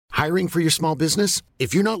Hiring for your small business?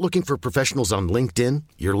 If you're not looking for professionals on LinkedIn,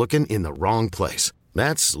 you're looking in the wrong place.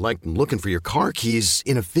 That's like looking for your car keys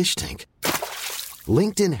in a fish tank.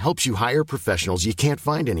 LinkedIn helps you hire professionals you can't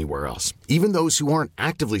find anywhere else, even those who aren't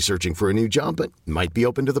actively searching for a new job but might be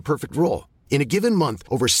open to the perfect role. In a given month,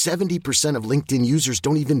 over 70% of LinkedIn users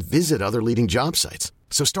don't even visit other leading job sites.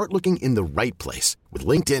 So start looking in the right place. With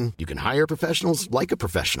LinkedIn, you can hire professionals like a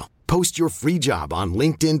professional. Post your free job on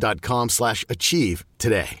linkedin.com/achieve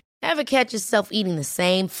today. Ever catch yourself eating the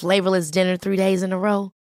same flavorless dinner 3 days in a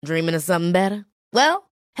row? Dreaming of something better?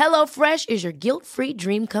 Well, HelloFresh is your guilt-free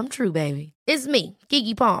dream come true, baby. It's me,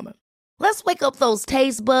 Keke Palmer. Let's wake up those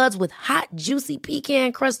taste buds with hot, juicy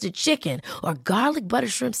pecan-crusted chicken or garlic butter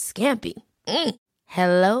shrimp scampi.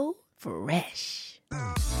 Hello Fresh.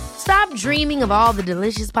 Stop dreaming of all the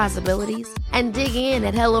delicious possibilities and dig in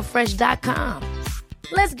at HelloFresh.com.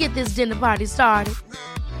 Let's get this dinner party started.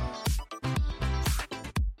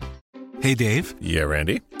 Hey, Dave. Yeah,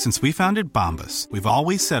 Randy. Since we founded Bombas, we've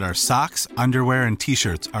always said our socks, underwear, and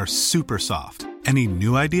T-shirts are super soft. Any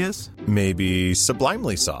new ideas? Maybe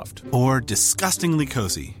sublimely soft. Or disgustingly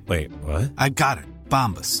cozy. Wait, what? I got it.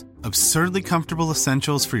 Bombas. Absurdly comfortable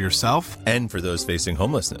essentials for yourself And for those facing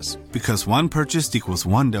homelessness. because one purchased equals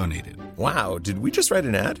one donated. Wow, did we just write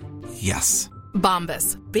an ad? Yes.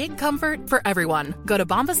 Bombas. Big comfort for everyone. Go to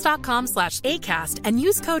bombas.com/ACAST and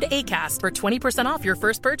use code ACAST for 20% off your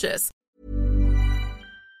first purchase.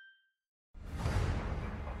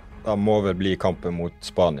 Det må vel bli kampen mot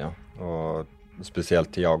Spania, og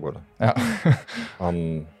spesielt Thiago. Da. Ja.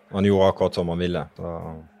 Han gjorde akkurat som han ville. Så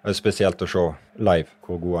det er spesielt å se live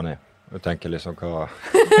hvor god han er. Jeg tenker liksom, hva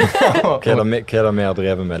er det vi har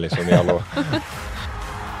drevet med liksom, i alle år?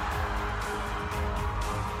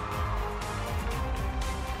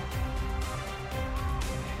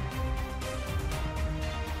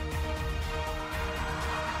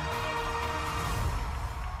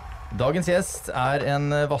 Dagens gjest er en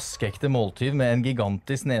vaskeekte måltyv med en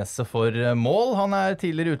gigantisk nese for mål. Han er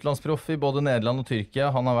tidligere utenlandsproff i både Nederland og Tyrkia.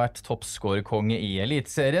 Han har vært toppskårerkonge i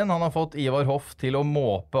Eliteserien. Han har fått Ivar Hoff til å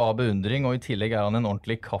måpe av beundring, og i tillegg er han en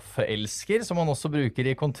ordentlig kaffeelsker, som han også bruker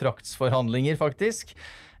i kontraktsforhandlinger, faktisk.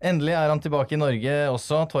 Endelig er han tilbake i Norge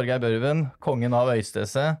også. Torgeir Børven, kongen av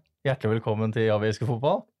Øystese. Hjertelig velkommen til Ja, vi elsker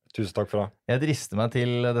fotball. Tusen takk for det. Jeg drister meg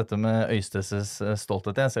til dette med Øysteses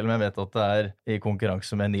stolthet, selv om jeg vet at det er i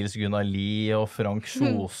konkurranse med Nils Gunnar Lie og Frank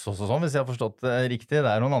Kjos og sånn, hvis jeg har forstått det riktig.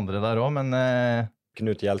 Det er noen andre der også, men...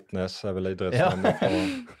 Knut Hjeltnes er vel idrettsmann fra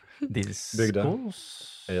bygda.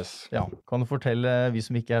 Yes. Ja, kan du fortelle vi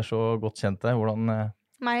som ikke er så godt kjent deg, hvordan...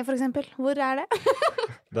 Meg for eksempel, hvor er det?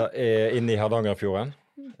 Det er inne i Hardangerfjorden,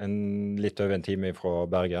 litt over en time fra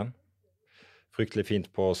Bergen. Fryktelig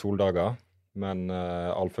fint på soldager. Men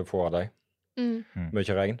alt for få av deg.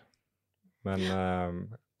 Mye regn. Men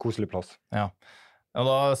koselig plass. Ja. Og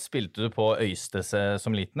da spilte du på Øystese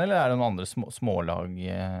som liten, eller er det noen andre smålag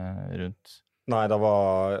rundt? Nei, det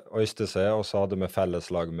var Øystese, og så hadde vi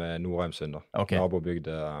felleslag med Nordheimsund, da. Okay.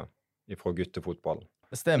 Nabobygde ifra guttefotball.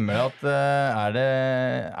 Stemmer det at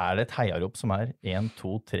er det et heiarop som er 1,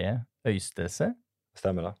 2, 3 Øystese?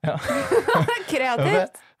 Stemmer det. Ja.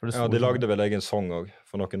 Kreativt. Ja, de lagde vel egen sang også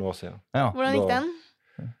for noen år siden. Ja. Hvordan gikk den?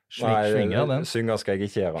 Nei, synger skal jeg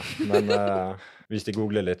ikke gjøre. Men hvis de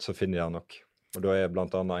googler litt, så finner jeg nok. Og da er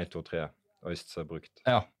blant annet 1, 2, 3 Øystese brukt.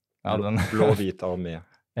 Ja. Den... Blå-hvit armé.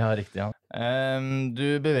 Ja, riktig, ja. Du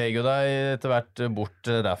beveger deg etter hvert bort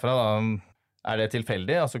derfra, da. Er det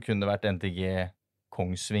tilfeldig? Altså, kunne det vært NTG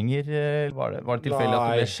Kongsvinger? Var det tilfeldig at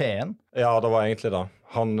det ble Skien? Ja, det var egentlig det.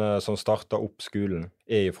 Han som startet opp skolen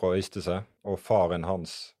er fra Øystese, og faren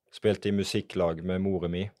hans spilte i musikklag med mor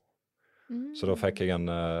mi. Så da fikk jeg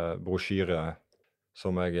en brosjyre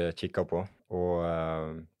som jeg kikket på, og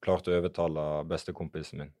klarte å overtale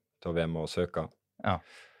bestekompisen min til å være med og søke. Ja.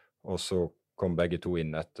 Og så kom begge to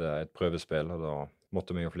inn etter et prøvespill, og da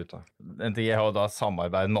måtte vi jo flytte. NTG har jo da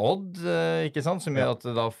samarbeid med Odd, ikke sant? Som gjør at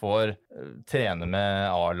du da får trene med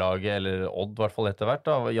A-laget, eller Odd i hvert fall etter hvert.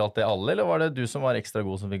 Da. Gjaldt det alle, eller var det du som var ekstra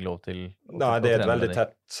god som fikk lov til å Nei, det er et veldig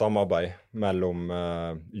tett samarbeid mellom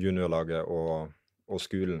juniorlaget og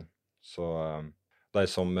skolen. Så de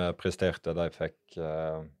som presterte, de fikk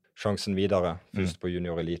sjansen videre. Først på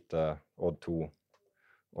junior elite, Odd 2,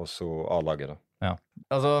 og så A-laget da. Ja,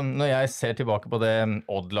 altså når jeg ser tilbake på det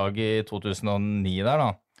Odd-laget i 2009 der da,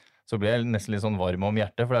 så blir jeg nesten litt sånn varm om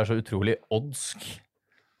hjertet, for det er så utrolig oddsk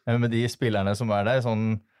med de spillerne som er der,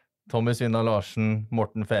 sånn Tommy Svindal Larsen,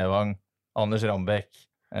 Morten Fevang, Anders Rambekk,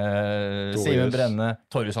 Simen Brenne,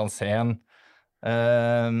 Torjus Hansen.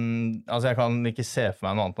 Altså jeg kan ikke se for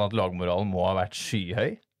meg noe annet enn at lagmoralen må ha vært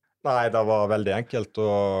skyhøy. Nei, det var veldig enkelt å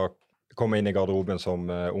kom inn i garderoben som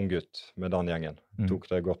unggutt med den gjengen. Tok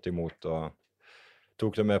det godt imot og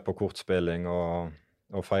tok det med på kortspilling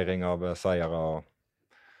og feiring av seiere og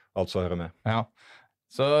alt som hører med. Ja,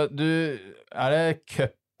 så er det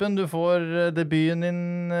cupen du får debuten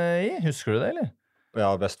din i? Husker du det, eller?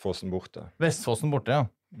 Ja, Vestfossen borte. Vestfossen borte, ja.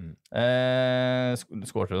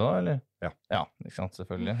 Skårte du da, eller? Ja. Ja, ikke sant,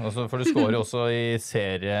 selvfølgelig. For du skårer også i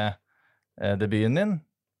seriedebuten din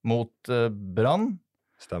mot Brann.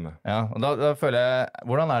 Stemmer. Ja, og da føler jeg,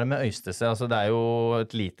 hvordan er det med Øystese? Altså, det er jo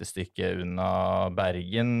et lite stykke unna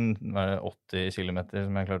Bergen, var det 80 kilometer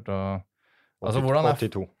som jeg klarte å... Altså,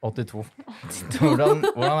 82. 82.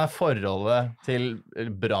 Hvordan er forholdet til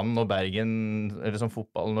Brann og Bergen, eller som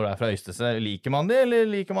fotball når det er fra Øystese? Liker man det, eller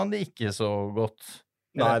liker man det ikke så godt?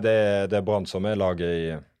 Nei, det er Brann som er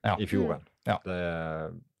laget i fjorden. Ja. Det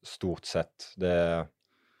er stort sett. Det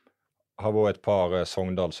har vært et par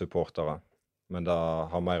Sogndal-supportere, men det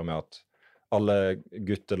har mer med at alle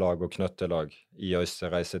guttelag og knøttelag i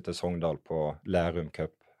Øystese reiser til Sogndal på Lærum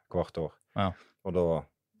Cup hvert år. Ja. Og da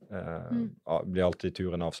blir alltid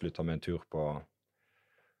turen avsluttet med en tur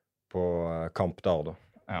på kamp der, da.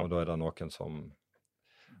 Ja. Og da er det noen som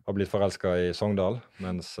har blitt forelsket i Sogndal,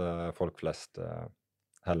 mens folk flest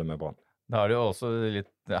heller med Brann. Da er det jo også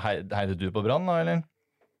litt... Heide du på Brann, da, eller?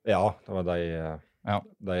 Ja, det var de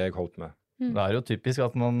jeg holdt med. Det er jo typisk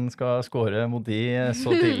at man skal skåre mot de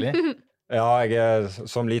så tidlig. Ja,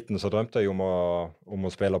 som liten så drømte jeg om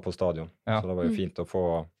å spille på stadion. Ja. Så det var jo fint å få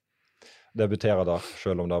debutere der,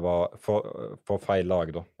 selv om det var for feil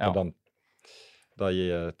lag da. Ja. Da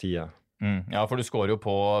gir tida. Ja, for du skårer jo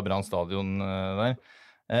på Brann stadion der.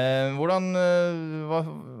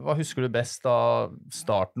 Hva husker du best av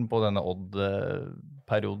starten på denne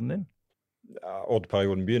Odd-perioden din? Ja,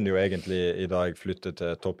 Odd-perioden begynner jo egentlig i da jeg flyttet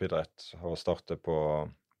til toppidrett og startet på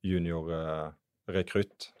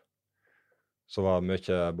junior-rekrutt. Så var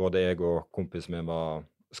mye, både jeg og kompisen min var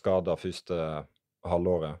skadet første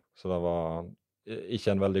halvåret, så det var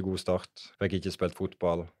ikke en veldig god start. Fikk ikke spilt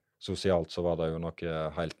fotball. Sosialt så var det jo noe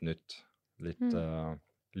helt nytt.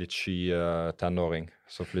 Litt sky tenåring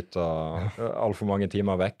som flyttet alt for mange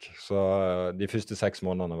timer vekk. Så de første 6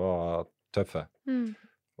 månedene var tøffe.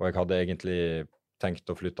 Og jeg hadde egentlig tenkt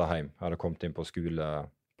å flytte hjem. Jeg hadde kommet inn på skole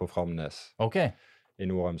på Framnes i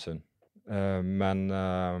Nord-Ømsund. Men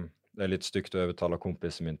det er litt stygt å overtale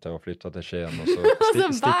kompisen min til å flytte til Skien, og så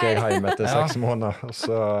stikker jeg hjem etter 6 måneder. Og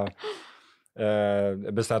så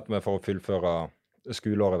jeg bestemte meg for å fullføre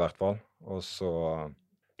skoleåret i hvert fall. Og så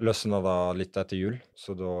løsnet det litt etter jul,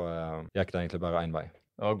 så da gikk det egentlig bare en vei.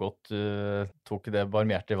 Det var godt du tok det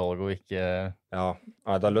barmhjertige valget og ikke... Ja,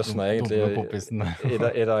 det løsnet egentlig i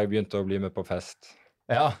det jeg begynte å bli med på fest.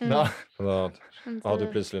 Ja, da. Så da hadde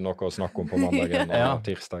du plutselig noe å snakke om på mandagen og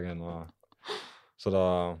tirsdagen. Så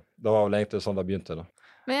det var vel egentlig sånn det begynte da.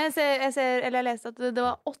 Men jeg leste at det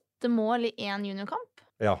var 8 mål i 1 juniorkamp.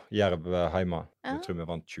 Ja, Jerv hjemme. Jeg tror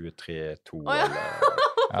vi vant 23-2. Ja,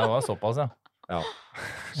 det var såpass, ja. Ja,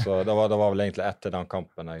 så det var vel egentlig etter den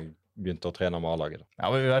kampen jeg begynte å trene med A-laget. Ja,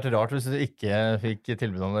 men det ville vært rart hvis du ikke fikk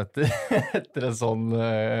tilbud om dette etter en sånn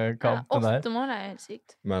kamp. 8 mål er helt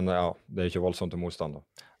sykt. Men ja, det er ikke voldsomt til motstand da.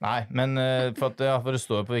 Nei, men for det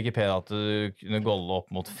står på Wikipedia at du kunne golle opp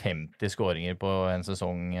mot 50 skåringer på en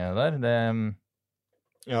sesong der. Det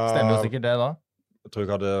stemmer jo sikkert det da. Jeg tror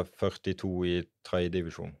jeg hadde 42 i 3.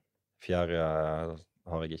 divisjon. 4.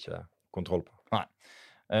 har jeg ikke kontroll på. Nei.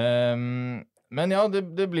 Men ja,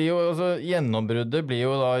 det blir jo, altså gjennombruddet blir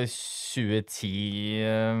jo da i 2010,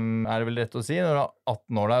 er det vel rett å si. Når du er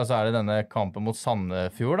 18 år der, så er det denne kampen mot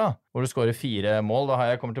Sandefjord da, hvor du skårer 4 mål. Da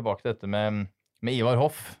har jeg kommet tilbake til dette med Ivar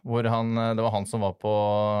Hoff, hvor det var han som var på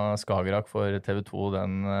Skagerrak for TV 2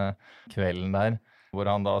 den kvelden der, hvor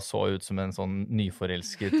han da så ut som en sånn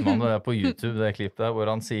nyforelsket mann. Det er på YouTube, det klippet der, hvor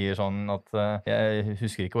han sier sånn at jeg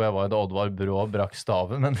husker ikke hvor jeg var da Oddvar Brå brakk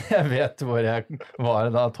staven, men jeg vet hvor jeg var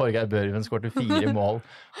da Torgeir Børven skårte 4 mål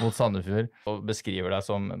mot Sandefjord, og beskriver deg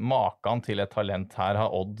som maken til et talent. Her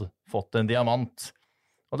har Odd fått en diamant.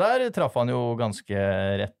 Og der traff han jo ganske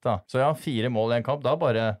rett da. Så ja, 4 mål i en kamp,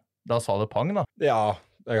 da sa det pang da. Ja,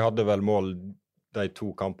 jeg hadde vel mål de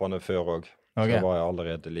 2 kampene før også. Så var jeg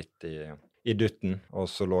allerede litt i dytten, og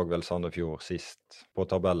så lå vel Sandefjord sist på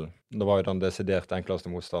tabellen. Det var jo den desidert enkleste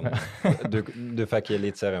motstanden. Du fikk i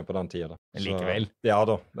elitserien på den tiden da. Likevel. Ja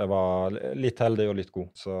da, det var litt heldig og litt god.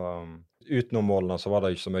 Så utenom målene så var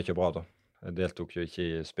det ikke så mye bra da. Jeg deltok jo ikke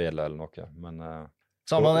i spillet eller noe, men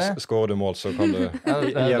skårer du mål så kan du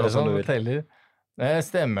gjøre det som du vil.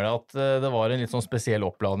 Stemmer det at det var en litt sånn spesiell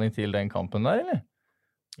oppladning til den kampen der, eller?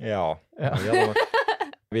 Ja.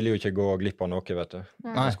 Jeg ville jo ikke gå glipp av noe, vet du.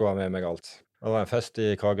 Jeg skulle ha med meg alt. Det var en fest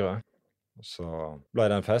i Kragerø. Så ble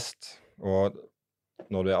det en fest, og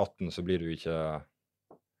når du er 18 så blir du ikke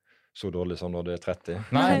så dårlig som når du er 30.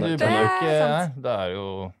 Nei, du Det blir jo er ikke sant. Det er jo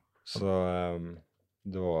Så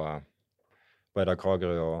da ble det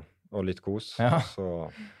Kragerø og litt kos. Ja. Så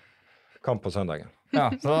kamp på søndagen. Ja,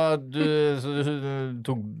 så du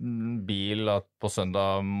tok bil på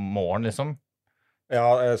søndag morgen, liksom? Ja,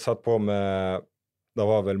 jeg satt på med Det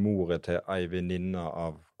var vel moret til ei venninne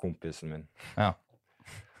av kompisen min. Ja.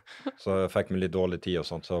 Så jeg fikk meg litt dårlig tid og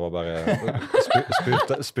sånt, så jeg var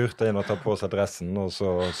bare spurte inn og ta på seg dressen, og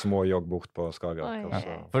så små jogg bort på Skagerrak. Oi. og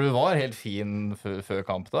så- For du var helt fin før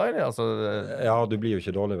kamp da, eller? Altså, Ja, du blir jo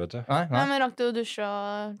ikke dårlig, vet du. nei, Nei, nei. men rakk du å dusje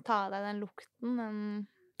og ta av deg den lukten? Den...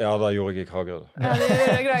 Ja, da gjorde jeg i Kragerø. Ja,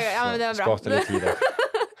 ja, men det var bra. Sparte litt tid der.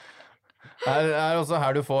 Er også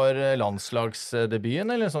her du får landslagsdebuten,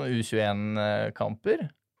 eller sånn U21-kamper?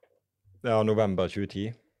 Ja, november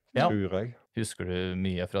 2010, Ja. tror jeg. Husker du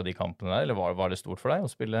mye fra de kampene der, eller var det stort for deg å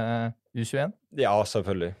spille U21? Ja,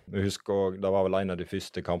 selvfølgelig. Jeg husker også, det var vel en av de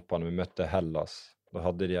første kampene vi møtte Hellas. Da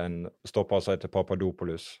hadde de en stopper seg til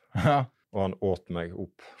Papadopoulos, Ja. og han åt meg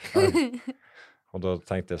opp. Og da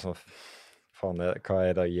tenkte jeg sånn, faen, hva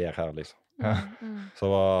er det jeg gjør her, liksom? Så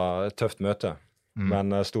det var et tøft møte.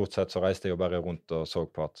 Men stort sett så reiste jeg jo bare rundt og så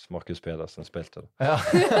på at Markus Pedersen spilte. Ja.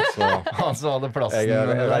 Så Han som hadde plassen.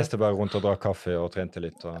 jeg reiste bare rundt og drakk kaffe og trente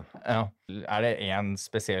litt. Og Ja. Er det en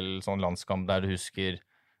spesiell sånn landskamp der du husker,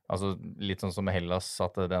 altså litt sånn som med Hellas,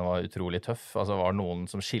 at den var utrolig tøff? Altså var det noen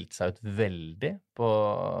som skilte seg ut veldig på,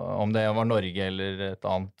 om det var Norge eller et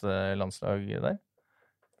annet landslag der?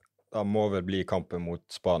 det må vel bli kampen mot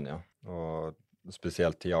Spania, og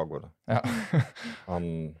spesielt Thiago da. Ja.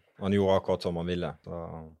 Han gjorde akkurat som han ville. Så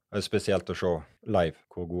det er spesielt å se live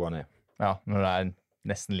hvor god han er. Ja, når det er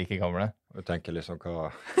nesten like gamle. Jeg tenker liksom,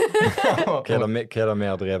 hva er det vi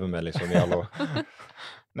har drevet med liksom i alle år?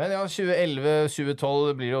 Men ja,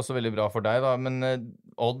 2011-2012 blir det også veldig bra for deg da, men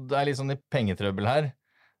Odd er litt sånn i pengetrøbbel her.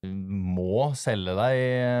 Du må selge deg,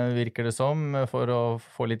 virker det som, for å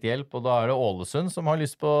få litt hjelp, og da er det Ålesund som har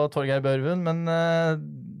lyst på Torgeir Børven, men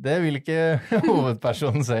det vil ikke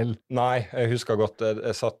hovedpersonen selv. Nei, jeg husker godt,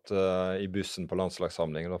 jeg satt i bussen på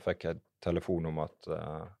landslagssamling, og da fikk jeg telefon om at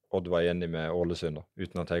Odd var enig med Ålesund, da,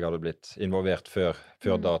 uten at jeg hadde blitt involvert før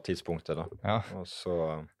det tidspunktet. Da. Ja. Og så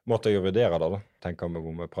måtte jeg jo vurdere det, da. Tenker meg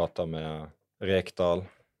om jeg prater med Rekdal,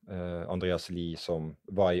 Andreas Lie, som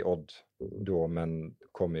var i Odd da, men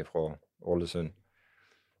kom ifra Ålesund,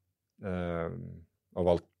 og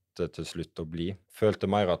valgte til slutt å bli. Følte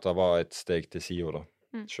mer at det var et steg til siden da,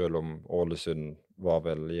 selv om Ålesund var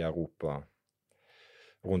vel i Europa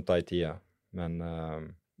rundt de tida. Men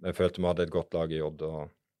jeg følte vi hadde et godt lag i Odd,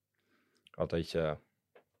 og at det ikke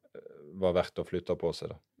var verdt å flytte på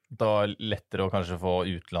seg da. Det var lettere å kanskje få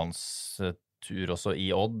utenlandstur også i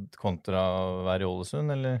Odd kontra å være i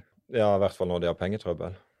Ålesund, eller? Ja, i hvert fall når de har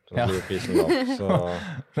pengetrøbbel. Så Ja. blir jo prisen lav, så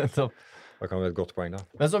Nettopp. det kan være et godt poeng da.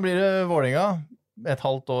 Men så blir det Vålinga, et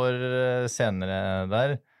halvt år senere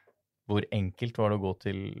der. Hvor enkelt var det å gå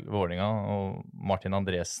til Vålinga og Martin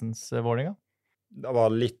Andresens Vålinga? Det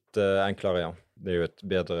var litt enklere, ja. Det er jo et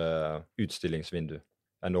bedre utstillingsvindu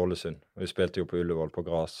enn Ålesund. Vi spilte jo på Ullevål på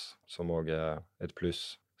gras, som også er et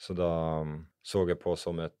pluss. Så da så jeg på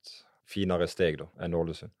som et finere steg da, enn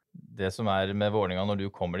Ålesund. Det som er med Vålinga når du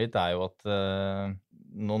kommer dit, er jo at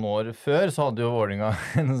noen år før så hadde jo Vålinga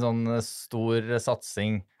en sånn stor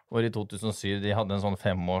satsing, hvor i 2007 de hadde en sånn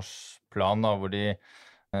 5-årsplan da, hvor de,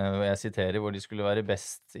 jeg siterer, hvor de skulle være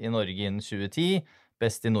best i Norge innen 2010,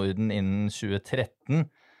 best i Norden innen 2013,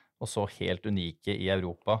 og så helt unike i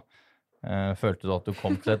Europa. Følte du at du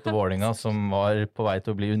kom til et Vålinga som var på vei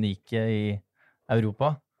til å bli unike i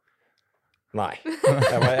Europa? Nei,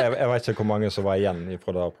 jeg vet ikke hvor mange som var igjen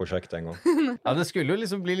fra det prosjektet en gang. Ja, det skulle jo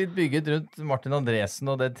liksom bli litt bygget rundt Martin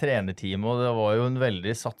Andresen og det trenerteamet, og det var jo en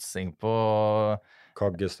veldig satsing på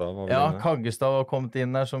Kaggestad var vel Ja, inne. Kaggestad var kommet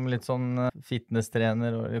inn der som litt sånn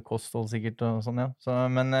fitnesstrener og kosthold sikkert og sånn, ja. Så,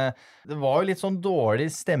 men det var jo litt sånn dårlig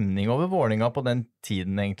stemning over Vålinga på den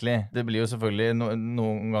tiden, egentlig. Det blir jo selvfølgelig,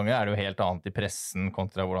 noen ganger er det jo helt annet i pressen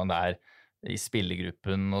kontra hvordan det er i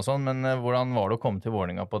spillergruppen og sånn, men hvordan var det å komme til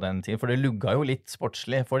Vålinga på den tiden? For det lugga jo litt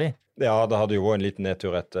sportslig for de. Ja, det hadde jo vært en liten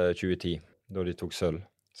nedtur etter 2010, da de tok sølv.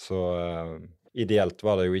 Så ideelt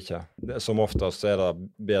var det jo ikke. Som oftest er det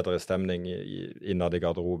bedre stemning innad i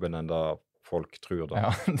garderoben enn det folk tror da.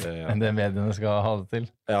 Ja, enn det mediene skal ha det til.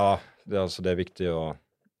 Ja, det er viktig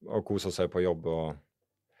å kose seg på jobb, og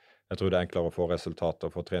jeg tror det er enklere å få resultater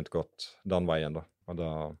og få trent godt den veien da. Og da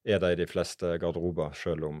er det i de fleste garderober,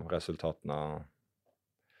 selv om resultatene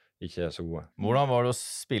ikke er så gode. Hvordan var det å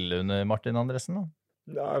spille under Martin Andresen da?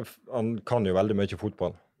 Ja, han kan jo veldig mye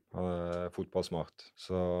fotball. Han fotballsmart.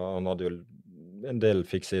 Så han hadde jo en del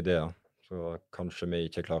fikse ideer. Så kanskje vi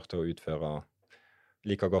ikke klarte å utføre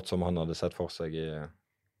like godt som han hadde sett for seg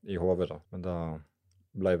i hodet da. Men da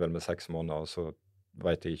ble vel med 6 måneder, og så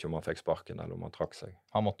vet jeg ikke om han fikk sparken eller om han trakk seg.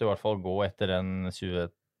 Han måtte i hvert fall gå etter den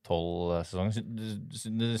 2012-sesongen.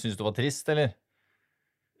 Du synes det var trist, eller?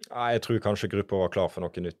 Nei, jeg tror kanskje gruppa var klar for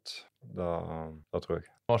noe nytt. Da tror jeg.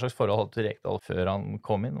 Hva slags forhold hadde du til Rekdal før han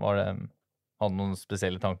kom inn? Hadde noen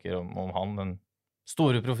spesielle tanker om han, den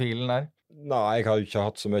store profilen der? Nei, jeg har jo ikke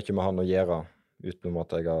hatt så mye med han å gjøre, utenom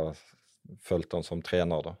at jeg har følt han som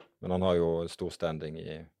trener da. Men han har jo stor standing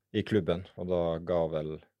i klubben, og da ga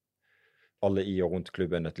vel alle i og rundt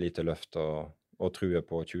klubben et lite løft og true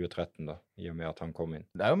på 2013 da, i og med at han kom inn.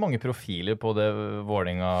 Det er jo mange profiler på det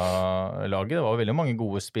Vålerenga-laget. Det var veldig mange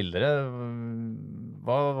gode spillere.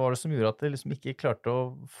 Hva var det som gjorde at det liksom ikke klarte å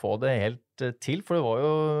få det helt til? For det var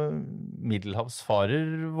jo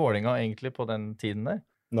middelhavsfarer Vålerenga egentlig på den tiden der.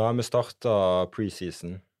 Nei, vi startet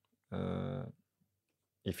preseason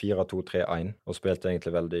i 4-2-3-1 og spilte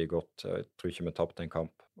egentlig veldig godt. Jeg tror ikke vi tappte en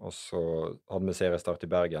kamp. Og så hadde vi seriestart i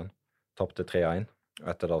Bergen. Tappte 3-1.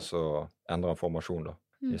 Etter det så endret han formasjon da.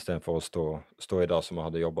 I stedet for å stå i det som vi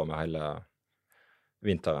hadde jobbet med hele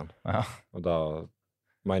vinteren. Ja. Og da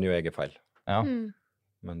mener jo jeg feil. Ja.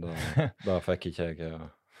 Men da fikk ikke jeg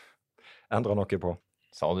endret noe på.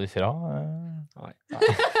 Sa du ifra? Nei.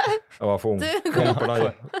 Jeg var for ung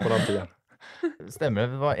på den tiden. Stemmer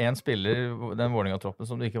det var en spiller, den Vålerenga-troppen,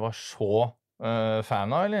 som du ikke var så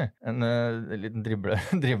fan av, eller? En liten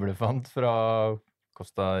driblefant fra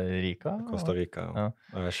Costa Rica? Costa Rica, ja.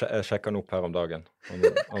 Jeg sjekket han opp her om dagen.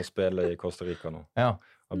 Han spiller i Costa Rica nå. Ja.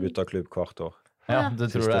 Han bytter klubb hvert år. Ja, du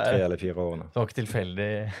tror Siste det 3 eller 4 årene. Det var ikke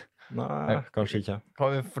tilfeldig? Nei, kanskje ikke. Kan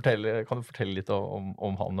du fortelle litt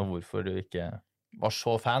om han, og hvorfor du ikke var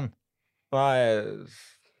så fan? Nei,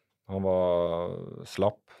 han var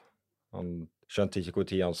slapp. Han skjønte ikke hvor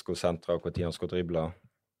tid han skulle sentre og hvor tid han skulle drible.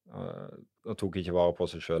 Han tok ikke vare på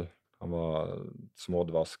seg selv. Han var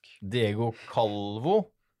smådvask. Diego Calvo?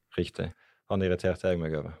 Riktig. Han irriterte jeg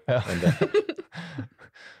meg over. Ja.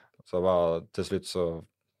 Så til slutt så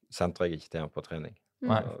sentret jeg ikke til han på trening.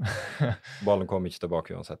 Nei. Ballen kom ikke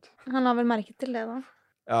tilbake uansett. Han har vel merket til det da?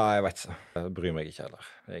 Ja, jeg vet ikke. Jeg bryr meg ikke heller,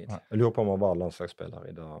 egentlig. Jeg lurer på om han var landslagsspiller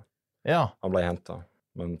i dag. Ja. Han ble hentet,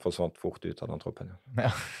 men forsvant fort ut av den troppen. Ja.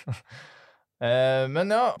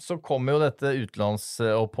 Men ja, så kommer jo dette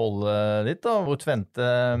utenlandsoppholdet ditt da, hvor Twente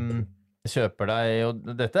kjøper deg, og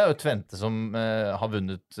dette er jo Twente som har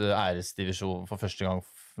vunnet æresdivisjon for første gang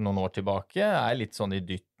noen år tilbake, er litt sånn i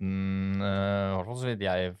dytten, i hvert fall så vidt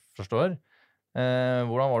jeg forstår.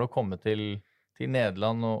 Hvordan var det å komme til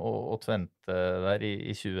Nederland og Twente der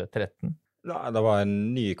i 2013? Nei, det var en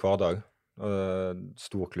ny hverdag.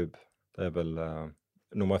 Stor klubb. Det er vel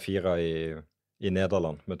nummer 4 i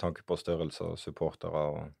Nederland, med tanke på størrelse og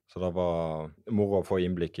supportere. Så det var moro å få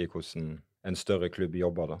innblikk i hvordan en større klubb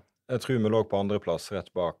jobber da. Jeg tror vi lå på andreplass rett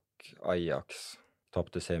bak Ajax.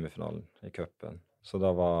 Tappte semifinalen i cupen. Så det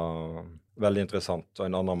var veldig interessant, og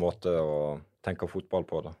en annen måte å tenke fotball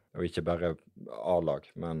på det. Og ikke bare A-lag,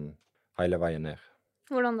 men hele veien ned.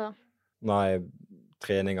 Hvordan da? Nei,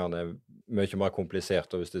 treningene er mye mer komplisert,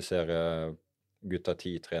 og hvis du ser gutta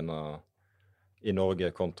 10 trener i Norge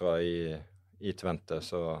kontra i Twente,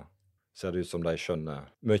 så ser det ut som de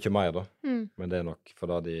skjønner mye mer da. Men det er nok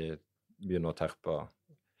fordi de begynner å terpe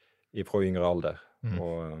ifra yngre alder.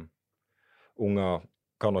 Og unger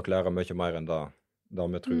kan nok lære mye mer enn det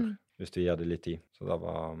vi tror, hvis vi gir det litt tid. Så det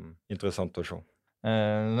var interessant å se.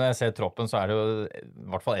 Når jeg ser troppen, så er det jo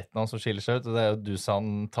i hvert fall ett navn som skiller seg ut, og det er jo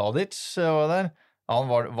Dusan Tadic. Var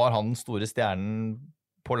han den store stjernen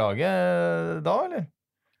på laget da, eller?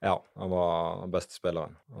 Ja, han var den beste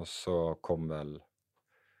spilleren. Og så kom vel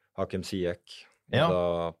Hakim Ziyech,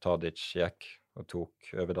 da Tadic gikk og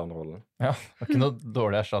tok over den rollen. Ja, det var ikke noe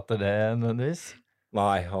dårlig erstatter det nødvendigvis?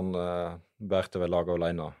 Nei, han bærte vel laget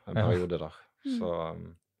alene en periode der. Så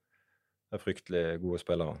det er fryktelig gode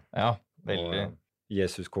spillere. Ja, veldig. Og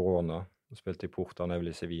Jesus Corona, han spilte i Porto, han er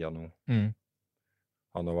vel i Sevilla nå.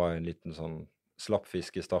 Han var en liten sånn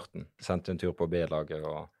slappfisk i starten. Sendte en tur på B-laget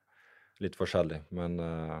og litt forskjellig, men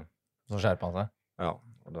så skjerper han seg? Ja,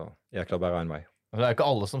 og da gikk det bare en vei. Det er ikke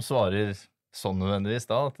alle som svarer sånn nødvendigvis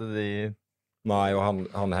da, at de... Nei, og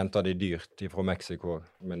han hentet de dyrt fra Mexico,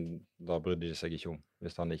 men da brydde de seg ikke om.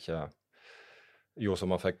 Hvis han ikke gjorde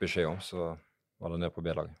som han fikk beskjed om, så var det ned på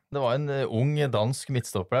B-laget. Det var en ung dansk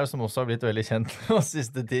midtstopper der, som også har blitt veldig kjent på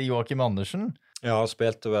siste tid, Joakim Andersen. Ja, han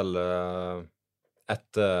spilte vel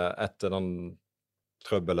etter den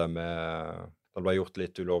trøbbelet med... Det ble gjort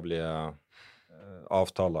litt ulovlige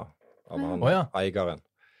avtaler av han eieren.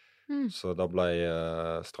 Så da ble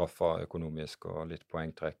straffa økonomisk og litt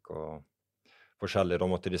poengtrekk og forskjellig. Da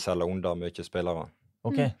måtte de selge under mye spillere.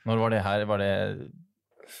 Ok, når var det her? Var det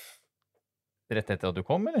rett etter at du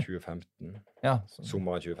kom, eller? 2015. Ja.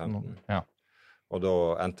 Sommeren 2015. Ja. Og da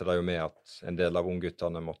endte det jo med at en del av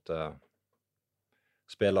ungguttene måtte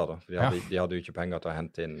spille da. For de hadde jo ikke penger til å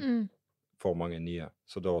hente inn for mange nye.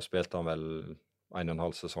 Så da spilte han vel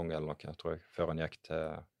 1,5 sesong eller noe, tror jeg, før han gikk til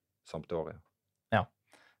Sampdoria. Ja.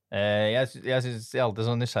 Jeg synes jeg er alltid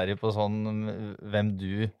så nysgjerrig på sånn, hvem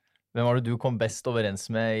var det du kom best overens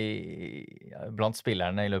med blant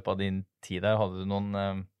spillerne i løpet av din tid der? Hadde du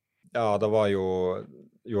noen... Ja, det var jo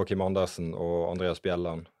Joakim Andersen og Andreas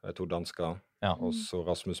Bjelland, 2 dansker, og så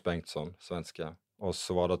Rasmus Bengtsson, svenske. Og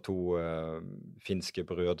så var det 2 finske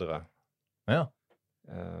brødre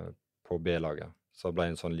på B-laget. Så det ble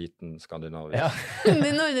en sånn liten skandinavisk. Ja.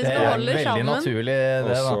 De nordiske holder veldig sammen. Naturlig det,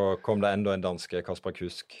 og så kom det enda en danske, Kasper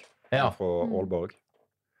Kusk, fra Aalborg.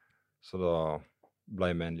 Så da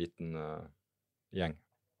ble jeg med en liten gjeng.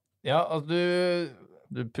 Ja, altså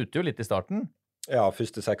du putter jo litt i starten. Ja,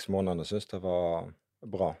 første 6 månedene synes jeg var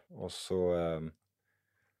bra. Og så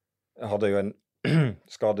hadde jeg jo en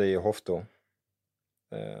skade i hofta,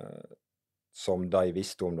 som de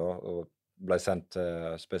visste om da, og ble sendt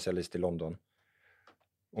til spesialist i London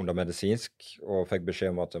under medisinsk, og fikk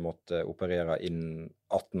beskjed om at jeg måtte operere innen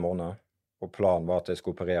 18 måneder. Og planen var at jeg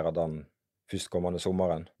skulle operere den førstkommende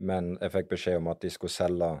sommeren, men jeg fikk beskjed om at de skulle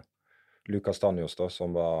selge Lucas Stanios da,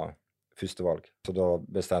 som var førstevalg. Så da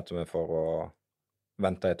bestemte jeg meg for å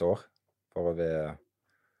vente et år, for å være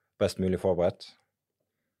best mulig forberedt.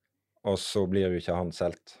 Og så blir jo ikke han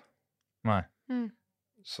solgt. Nei.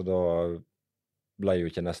 Så da ble jo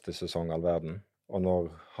ikke neste sesong all verden. Og når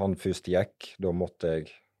han først gikk, da måtte jeg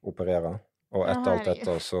operere. Og etter alt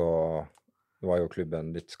dette så var jo klubben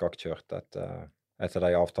litt skakkjørt etter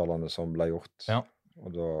de avtalene som ble gjort. Ja. Og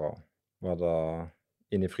da var det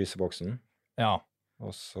inn i fryseboksen. Ja.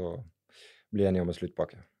 Og så ble jeg enig om en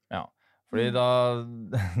sluttpakke. Ja, fordi da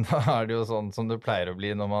er det jo sånn som det pleier å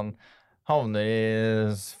bli når man havner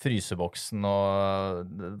i fryseboksen,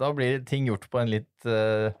 og da blir ting gjort på en litt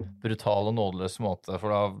brutal og nådeløs måte,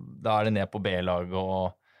 for da er det ned på B-laget,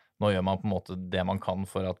 og nå gjør man på en måte det man kan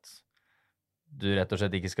for at du rett og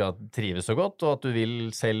slett ikke skal trives så godt, og at du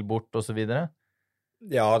vil selv bort, og så videre.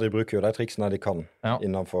 Ja, de bruker jo de triksene de kan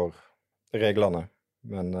innenfor reglene,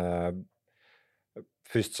 men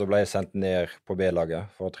først så ble jeg sendt ned på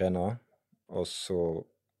B-laget for å trene, og så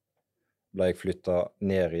ble jeg flyttet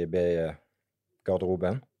ned i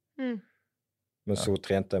B-garderoben. Men så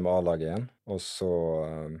trente jeg med A-laget igjen, og så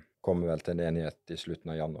kom vi vel til en enighet i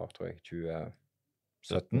slutten av januar, tror jeg,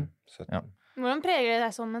 2017. Ja. Hvordan preger det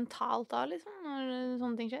deg sånn mentalt da, liksom, når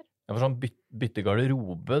sånne ting skjer? Ja, for sånn bytte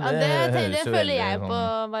garderobe, det høres jo veldig... Det føler jeg på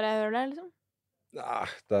bare jeg hører det, liksom. Nei,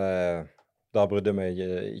 det brydde jeg meg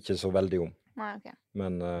ikke så veldig om. Nei, ok.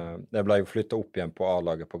 Men jeg ble jo flyttet opp igjen på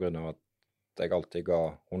A-laget på grunn av at jeg alltid ga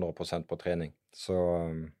 100% på trening. Så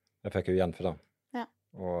jeg fikk jo igjen for det. Ja.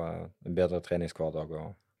 Og en bedre treningshverdag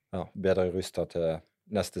og bedre rustet til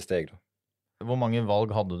neste steg da. Hvor mange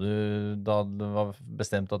valg hadde du da det var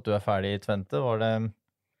bestemt at du er ferdig i Twente? Var det...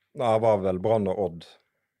 Nei, det var vel Brann og Odd.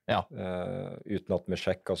 Ja. Uten at vi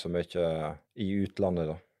sjekket så mye i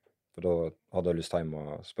utlandet da. For da hadde jeg lyst hjem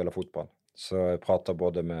å spille fotball. Så jeg pratet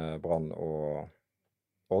både med Brann og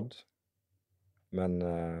Odd. Men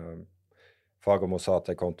Fagermo sa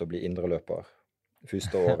at jeg kom til å bli indreløper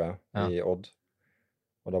første året i Odd.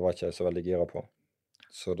 Og da var ikke jeg så veldig gira på.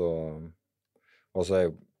 Så da... Og så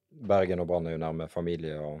er jo Bergen og Brann er jo nærme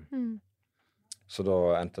familie, og så da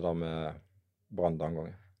endte det med Brann den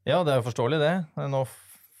gangen. Ja, det er jo forståelig det. Nå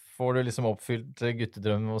får du liksom oppfylt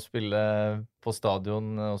guttedrømmen å spille på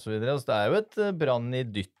stadion og så videre. Så det er jo et Brann i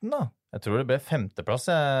dytten da. Jeg tror det ble 5. plass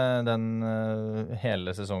den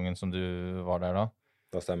hele sesongen som du var der da.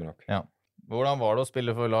 Det stemmer nok. Ja. Hvordan var det å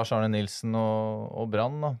spille for Lars Arne Nilsen og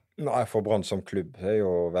Brann da? Nei, for Brann som klubb er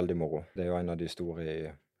jo veldig moro. Det er jo en av de store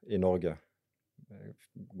i Norge.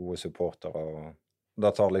 Gode supportere, og det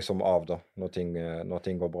tar liksom av da, når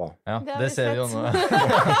ting går bra. Ja, det ser vi jo nå.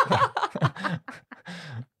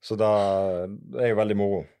 Så det er jo veldig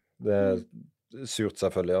moro. Det er surt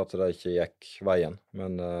selvfølgelig at det ikke gikk veien,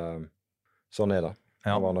 men sånn er det.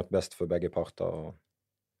 Det var nok best for begge parter å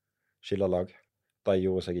skille lag. De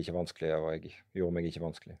gjorde seg ikke vanskelig, og jeg gjorde meg ikke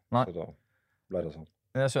vanskelig. Nei. Så da ble det sånn.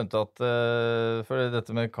 Jeg skjønte at, for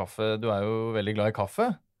dette med kaffe, du er jo veldig glad i kaffe.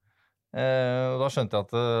 Og da skjønte jeg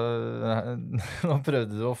at nå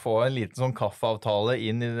prøvde du å få en liten sånn kaffeavtale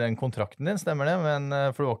inn i den kontrakten din, stemmer det? Men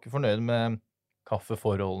for du var ikke fornøyd med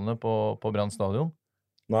kaffeforholdene på Brann stadion?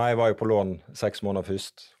 Nei, jeg var jo på lån 6 måneder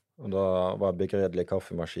først, Og da var det begredelig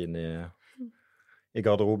kaffemaskin i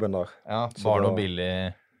garderoben der. Ja, Så var det da- noe billig?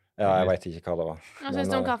 Ja, jeg vet ikke hva det var. Hva synes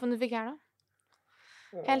du om kaffen du fikk her, da?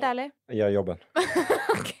 Helt ærlig. Jeg gjør jobben.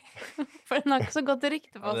 Ok. For den har ikke så godt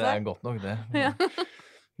rykte på Ja, det er seg. godt nok, det. Ja.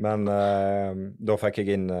 Men da fikk jeg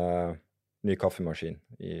inn ny kaffemaskin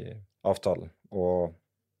i avtalen. Og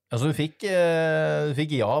Altså, du fikk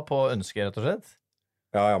ja på ønsket, rett og slett?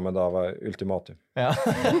 ja, men da var det ultimatum. Ja,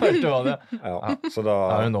 hørte du hva det? Ja, så Det er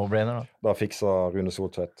da, jo no-brainer, da. da fiksa Rune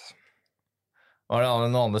Soltvedt. Var det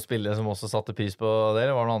noen andre spillere som også satte pris på det,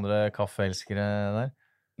 eller var det noen andre kaffeelskere der?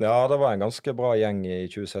 Ja, det var en ganske bra gjeng i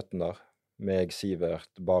 2017 der. Meg, Sivert,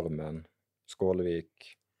 Barmen,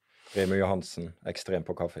 Skålevik, Remo Johansen, ekstrem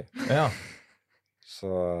på kaffe. Ja.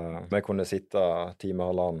 Så vi kunne sitte time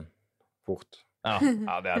og halvannen fort. Ja,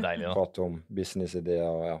 det er deilig, da. Prate om businessideer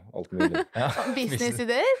og ja, alt mulig. Ja.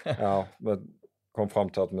 Businessideer? Ja, vi kom fram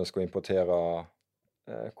til at vi skulle importere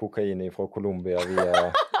kokain fra Colombia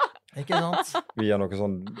Ikke sant? via noe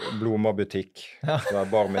sånn blomsterbutikk. Ja. Der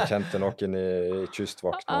bare vi kjente noen i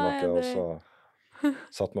kystvakten og Ai, noe, og det- så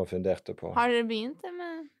satt vi og funderte på. Har dere begynt det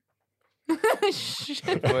med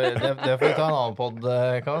Det får vi ta en annen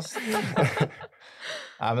podcast.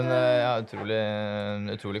 Nei, men ja,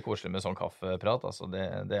 utrolig koselig med sånn kaffeprat, altså.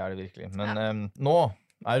 Det er det virkelig. Men nå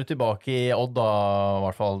er du tilbake i Odd, da, i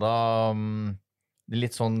hvert fall. Da det er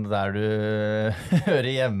litt sånn der du hører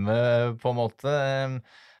hjemme, på en måte.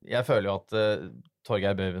 Jeg føler jo at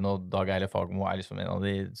Torgeir Bøyven og Dag Eilif Fagermo er liksom en av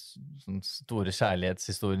de sånn store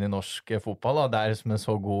kjærlighetshistoriene i norsk fotball. Da. Det er liksom en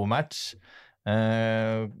så god match.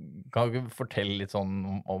 Kan du fortelle litt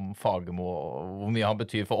sånn om Fagermo, og hvor mye han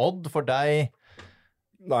betyr for Odd, for deg?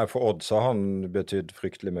 Nei, for Odd så har han betydd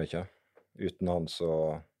fryktelig mye. Uten han så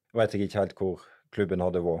vet jeg ikke helt hvor klubben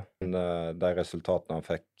hadde vært. Men de resultatene han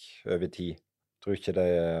fikk over tid, tror ikke det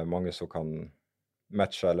er mange som kan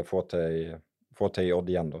matche eller få til i Odd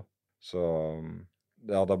igjen, da. Så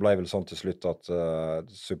ja, det ble vel sånn til slutt at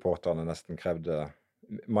supporterne nesten krevde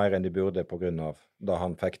mer enn de burde på grunn av det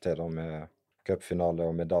han fikk til da med cupfinale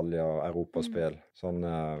og medaljer og europaspill. Så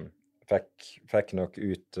han fikk nok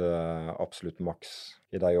ut absolutt maks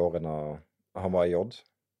i de årene han var i Odd.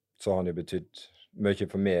 Så har han jo betydd mye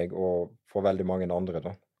for meg og for veldig mange andre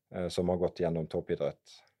da, som har gått gjennom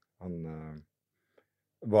toppidrett. Han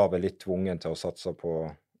var vel litt tvungen til å satse på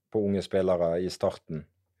unge spillere i starten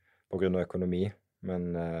på grunn av økonomi,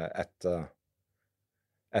 men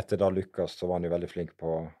etter det lykkes, så var han jo veldig flink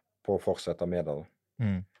på å fortsette med det.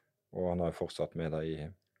 Da. Og han har jo fortsatt med det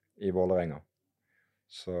i Vålerenga.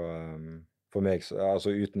 Så for meg,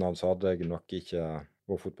 altså uten han så hadde jeg nok ikke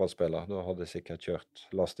vært fotballspiller. Da hadde jeg sikkert kjørt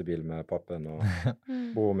lastebil med pappen og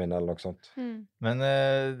broren min eller noe sånt. Men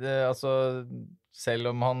altså,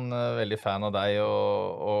 selv om han er veldig fan av deg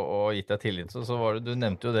og gitt deg tillit, så var det, du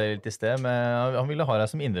nevnte jo det litt i sted, men han ville ha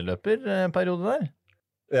deg som indreløper en periode der?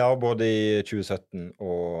 Ja, både i 2017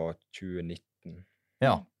 og 2019.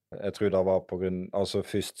 Ja. Jeg tror det var altså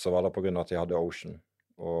først så var det på grunn av at jeg hadde Ocean,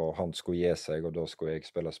 og han skulle gi seg, og da skulle jeg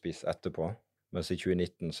spille spiss etterpå. Mens i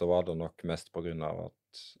 2019 så var det nok mest på grunn av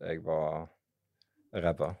at jeg var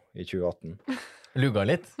ræva i 2018. Lugga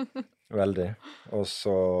litt? Veldig. Og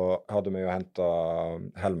så hadde vi jo hentet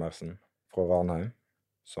Helmersen fra Ranheim,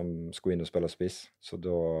 som skulle inn og spille spiss. Så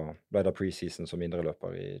da ble det preseason som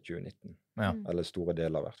indreløper i 2019. Ja. Eller store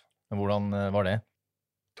deler i hvert fall. Hvordan var det?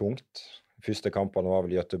 Tungt. Første kampene var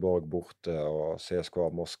vel Göteborg borte og CSKA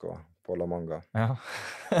Moskva på La Manga. Ja.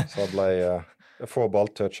 Så det ble få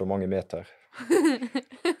balltouch og mange meter.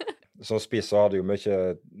 Som spiss så har det jo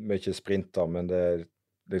mye sprinter, men det er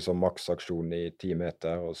liksom maksaksjon i 10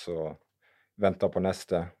 meter, og så venter på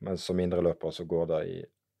neste, men som indreløper så går det i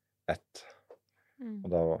 1. Og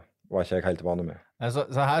da var ikke jeg helt vane med. Så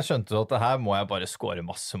her skjønte du at her må jeg bare score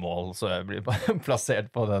masse mål, så jeg blir bare plassert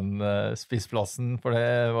på den spissplassen, for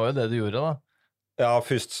det var jo det du gjorde da. Ja,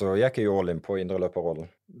 først så gikk jeg jo all in på indreløperrollen,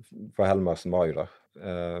 for Helmersen var jo der.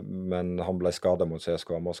 Men han ble skadet mot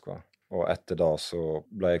CSKA Moskva, og etter da så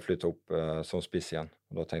ble jeg flyttet opp som spiss igjen.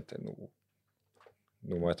 Og da tenkte jeg,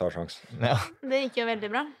 nå må jeg ta sjansen. Ja. Det gikk jo veldig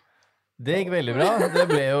bra. Det gikk veldig bra. Det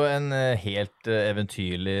ble jo en helt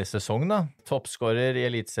eventyrlig sesong da. Toppskårer i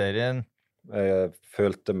Eliteserien. Jeg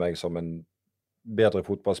følte meg som en bedre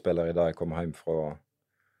fotballspiller i dag jeg kom hjem fra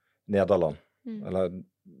Nederland. Eller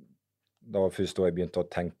det var først da jeg begynte å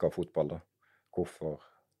tenke fotball da. Hvorfor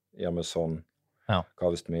gjør vi sånn? Ja.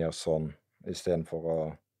 Hva hvis vi gjør sånn? I stedet for å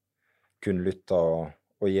kunne lytte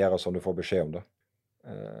og gjøre som du får beskjed om det.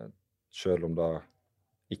 Selv om det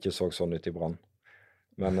ikke så sånn ut i Brann.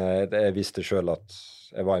 Men jeg visste selv at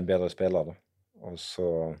jeg var en bedre spiller da. Og så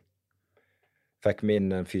Fikk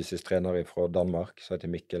min en fysisk trener fra Danmark, som heter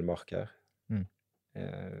Mikkel Marker,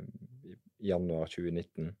 i januar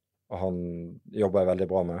 2019. Og han jobber jeg veldig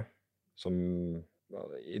bra med.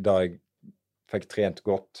 I dag jeg fikk trent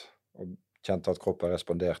godt og kjente at kroppen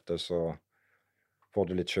responderte, så får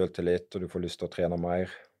du litt selvtillit, og du får lyst til å trene mer.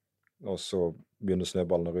 Og så begynner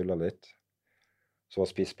snøballen å rulle litt. Så var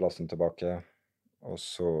spissplassen tilbake, og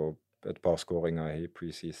så et par skåringer i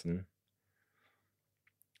preseason.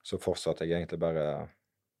 Så fortsatte jeg egentlig bare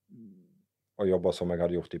å jobbe som jeg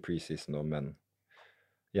hadde gjort i preseason, men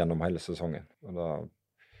gjennom hele sesongen. Og da,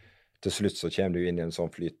 til slutt så kommer du inn i en sånn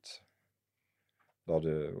flyt, da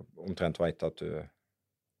du omtrent vet at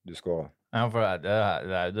du skårer. Ja, for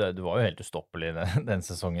du var jo helt ustoppelig den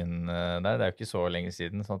sesongen der. Det er jo ikke så lenge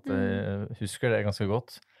siden, så at jeg husker det ganske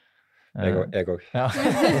godt. Jeg også. Ja.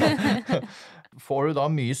 Får du da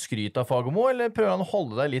mye skryt av Fagermo, eller prøver han å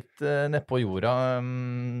holde deg litt nede på jorda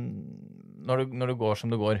når det går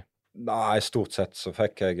som det går? Nei, stort sett så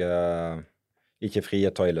fikk jeg ikke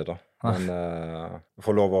frie tøyler da. Men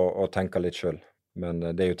får lov å tenke litt selv. Men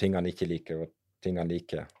det er jo ting han ikke liker, og ting han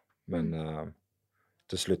liker. Men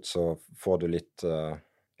til slutt så får du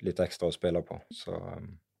litt ekstra å spille på. Så,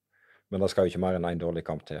 men det skal jo ikke mer enn en dårlig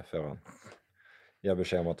kamp til før han gir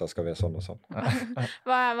beskjed om at det skal være sånn og sånn.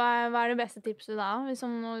 Hva er det beste tipset da, hvis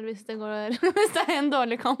det er en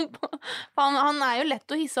dårlig kamp? For han er jo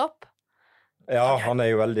lett å hisse opp. Ja, han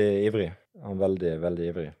er jo veldig ivrig. Han er veldig, veldig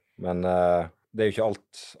ivrig. Men det er jo ikke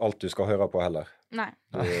alt du skal høre på heller. Nei.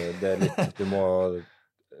 Det er litt, du må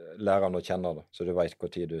lære han å kjenne det, så du vet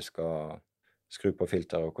hvor tid du skal skru på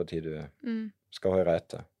filter, og hvor tid du skal høre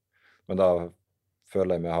etter. Men da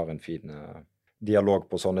føler jeg vi har en fin dialog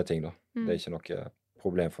på sånne ting da. Det er ikke noe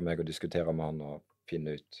problem for meg å diskutere med han og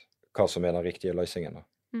finne ut hva som er den riktige løsningen da.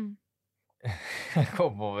 Jeg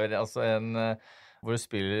kom over hvor du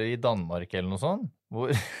spiller i Danmark eller noe sånt,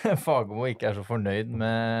 hvor Fagermo ikke er så fornøyd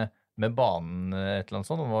med banen et eller annet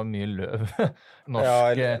sånt, og det var mye løv. Ja,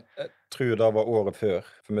 jeg tror det var året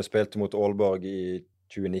før, for vi spilte mot Aalborg i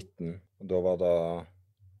 2019, og da var det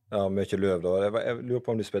mye løv da. Jeg lurer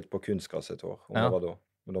på om de spilte på kunstgras et år, om det var da.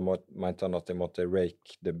 Men da mente han at jeg måtte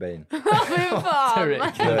rake the bane. Fy faen!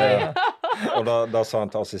 Og da sa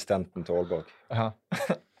han til assistenten til Aalborg. Ja,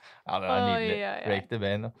 det er nydelig. Rake the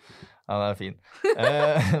bane, ja, det er fin.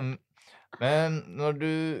 Men når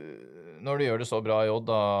du gjør det så bra i Odd,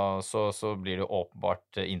 da, så blir det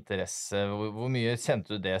åpenbart interesse. Hvor mye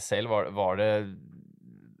kjente du det selv? Var det...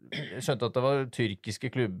 Jeg skjønte at det var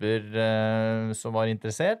tyrkiske klubber som var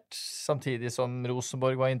interessert, samtidig som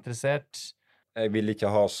Rosenborg var interessert. Jeg ville ikke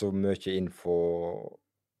ha så mye info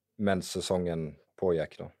mens sesongen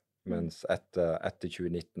pågikk da. Mens etter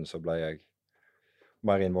 2019 så ble jeg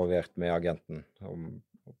mer involvert med agenten og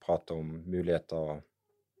pratet om muligheter og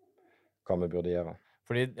hva vi burde gjøre.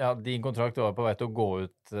 Fordi din kontrakt var på vei til å gå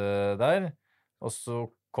ut der, og så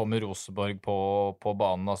kommer Rosenborg på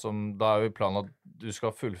banen. Altså, da er jo planen at du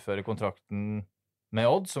skal fullføre kontrakten med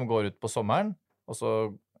Odd, som går ut på sommeren, og så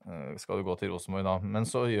skal du gå til Rosenborg da. Men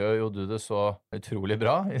så gjør jo du det så utrolig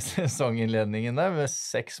bra i sesonginnledningen der, med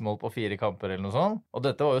 6 mål på 4 kamper eller noe sånt. Og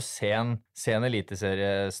dette var jo sen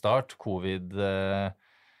eliteseriestart, covid.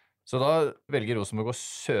 Så da velger Rosenborg å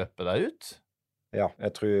kjøpe deg ut? Ja,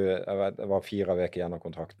 jeg tror det var 4 uker igjen av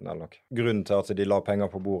kontrakten eller noe. Grunnen til at de la penger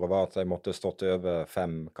på bordet var at jeg måtte stått over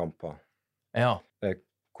 5 kamper. Ja.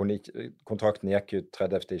 Kontrakten gikk ut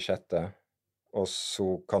 30.6., og så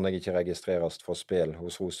kan jeg ikke registreres for spill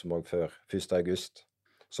hos Rosenborg før 1. august.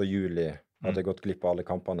 Så juli hadde jeg gått glipp av alle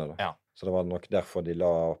kampene da. Ja. Så det var nok derfor de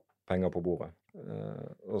la penger på bordet.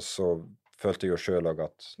 Og så følte jeg jo selv også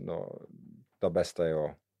at det beste er å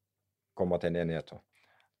komme til en enighet da.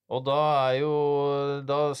 Og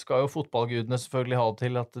da skal jo fotballgudene selvfølgelig ha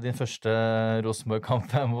til at din første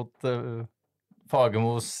Rosenborg-kamp er mot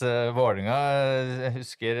Fagermos Vålinga. Jeg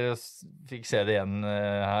husker, fikk se det igjen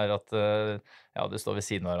her, at det står ved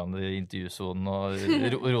siden av hverandre i intervjusonen og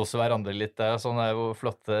roser hverandre litt der. Sånn er jo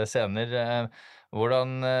flotte scener.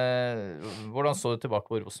 Hvordan så du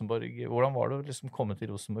tilbake på Rosenborg? Hvordan var det å liksom komme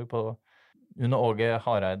til Rosenborg under Åge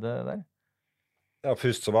Hareide der? Ja,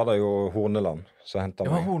 først så var det jo Horneland som hentet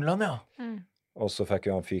meg. Det var Horneland, ja. Og så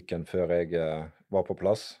fikk jo han fyken før jeg var på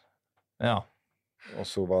plass. Ja. Og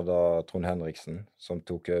så var det Trond Henriksen som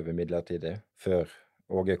tok over midlertidig før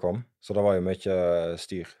Åge kom. Så det var jo mye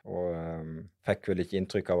styr, og fikk vel ikke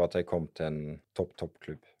inntrykk av at jeg kom til en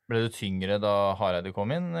topp-klubb. Ble du tyngre da Hareide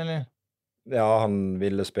kom inn, eller? Ja, han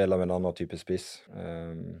ville spille med en annen type spiss.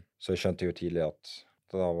 Så jeg skjønte jo tidlig at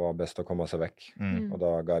det var best å komme seg vekk. Og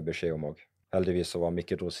da ga jeg beskjed om også. Heldigvis så var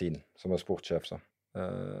Mikke Drosin, som er sportssjef, så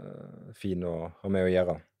fin å ha med å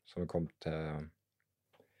gjøre, som kom til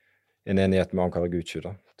en enighet med Ankara Gucci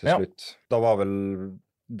da, til slutt. Da var vel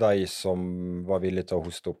de som var villige til å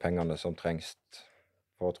hoste opp pengene som trengs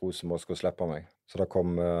for at Rosenborg skulle slippe meg. Så det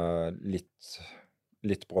kom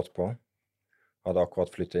litt brått på. Hadde akkurat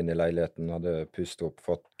flyttet inn i leiligheten, hadde pustet opp,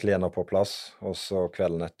 fått klærne på plass, og så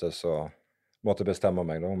kvelden etter så måtte jeg bestemme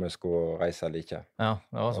meg da, om jeg skulle reise eller ikke. Ja,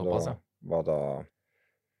 det var såpass, ja. Da var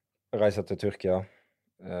det reise til Tyrkia,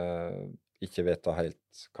 ikke vite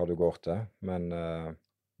helt hva du går til, men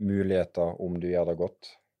muligheter om du gjør det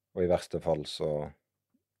godt, og i verste fall så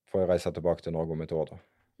får jeg reise tilbake til Norge om et år da.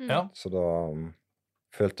 Ja. Så da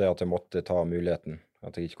følte jeg at jeg måtte ta muligheten,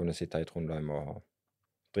 at jeg ikke kunne sitte i Trondheim og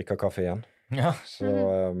drikke kaffe igjen. Ja. Så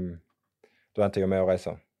da endte jeg med å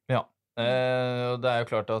reise. Ja. Det er jo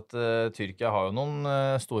klart at Tyrkia har jo noen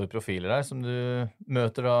store profiler der som du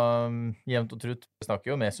møter da jevnt og trutt. Vi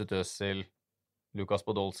snakker jo Mesut Özil, Lukas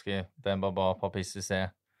Podolski, Dembaba, Papi Cissé,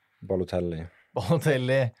 Balotelli,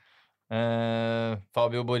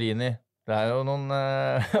 Fabio Borini. Det er jo noen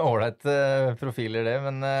ålreite profiler det,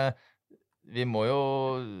 men vi må jo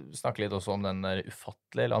snakke litt også om den der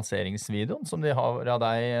ufattelige lanseringsvideoen som de har av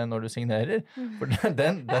deg når du signerer. For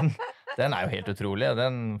den er jo helt utrolig, og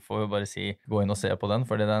den får vi bare si, gå inn og se på den,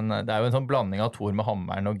 for det er jo en sånn blanding av Thor med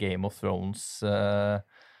hammeren og Game of Thrones.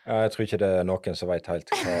 Jeg tror ikke det er noen som vet helt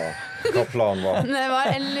hva planen var. Det var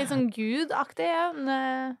litt sånn gudaktig, ja.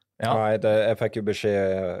 Nei, jeg fikk jo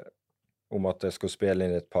beskjed om at jeg skulle spille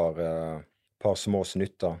inn et par små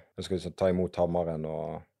snutter. Jeg skulle liksom ta imot hammeren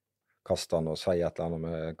og kaste den og si et eller annet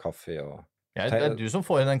med kaffe. Ja, det er du som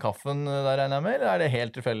får inn den kaffen der, regner jeg med, eller er det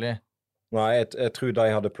helt tilfeldig? Nei, jeg tror de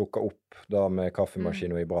hadde plukket opp da med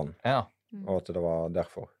kaffemaskinen i brann, og at det var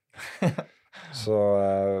derfor. Så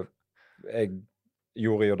jeg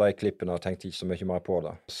gjorde jo de klippene og tenkte ikke så mye mer på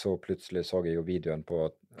det. Så plutselig så jeg jo videoen på,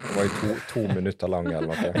 det var jo 2 minutter lang eller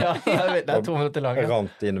noe. Ja, det er 2 minutter lang. Og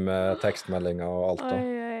rant inn med tekstmeldinger og alt da.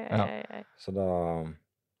 Oi. Så da,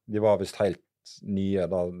 de var vist helt nye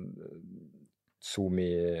da,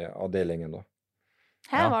 Zoom-avdelingen da.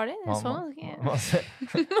 Her var de, det så ikke.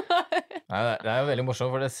 Nei, det er jo veldig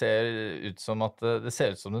morsomt, for det ser ut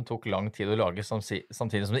som det tok lang tid å lage,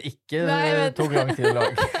 samtidig som det ikke tok lang tid å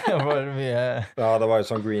lage. Ja, det var jo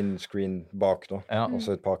sånn green screen bak da, og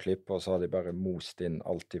så et par klipp, og så hadde de bare most inn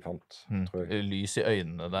alt de fant, tror jeg. Lys i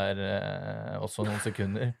øynene der, også noen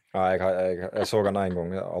sekunder. Ja, jeg så den en gang,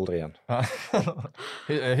 aldri igjen.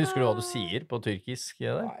 Husker du hva du sier på tyrkisk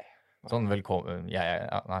der? Nei. Sånn velkommen,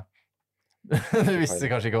 nei. Du visste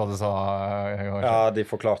kanskje ikke hva du sa? Ja, de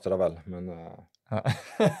forklarte det vel, men...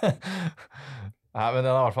 Nei, men den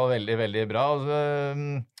er i hvert fall veldig, veldig bra.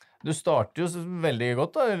 Du starter jo veldig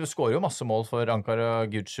godt da, du skårer jo masse mål for Ankara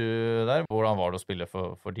Gucci der. Hvordan var det å spille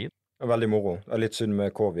for de? Veldig moro. Det er litt synd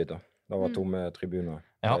med covid da. Det var tomme tribuner.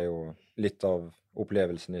 Det er jo litt av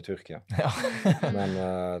opplevelsen i Tyrkia. Ja. Men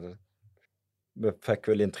vi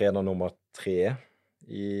fikk vel inn trener nummer 3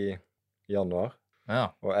 i januar. Ja.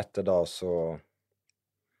 Og etter da så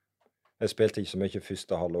jeg spilte ikke så mye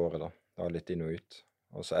første halvåret da. Det var litt inn og ut.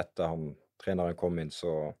 Og så etter treneren kom inn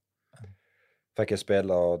så fikk jeg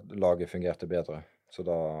spille og laget fungerte bedre. Så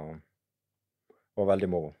da var veldig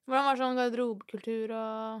moro. Hvordan var sånn garderobekultur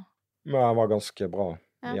og... Ja, det var ganske bra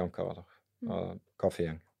i Ankara der.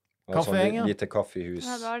 Kaffegjeng. Kaffegjeng, ja. Lite kaffehus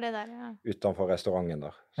det der, utenfor restauranten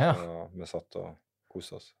der. Så vi satt og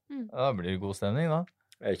koset oss. Da blir det god stemning da.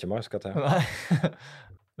 Jeg er ikke mer skal til. Nei.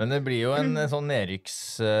 Men det blir jo en sånn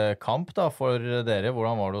nedrykkskamp da for dere.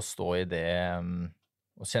 Hvordan var det å stå i det,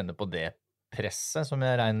 og kjenne på det presset som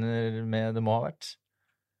jeg regner med det må ha vært?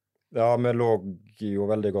 Ja, vi lå jo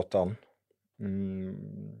veldig godt an.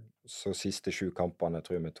 Så siste 7 kampene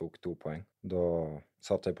tror jeg vi tok 2 poeng. Da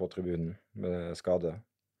satt jeg på tribunen med skade,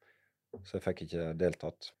 så jeg fikk ikke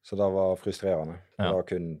deltatt. Så det var frustrerende. Det var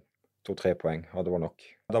kun 2-3 poeng, det var nok.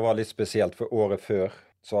 Det var litt spesielt, for året før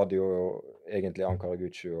så hadde jo egentlig Ankara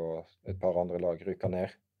Gucci og et par andre lag rykket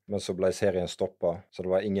ned. Men så ble serien stoppet, så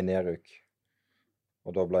det var ingen nedrykk.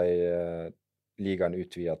 Og da ble ligaen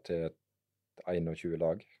utvidet til 21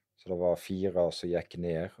 lag. Så det var 4 som gikk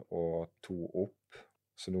ned og 2 opp.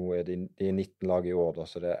 Så nå er de 19 lag i år da,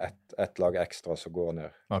 så det er ett lag ekstra som går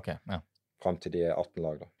ned. Ok, ja. Frem til de er 18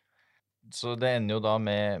 lag da. Så det ender jo da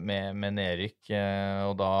med nedrykk,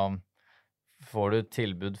 og da får du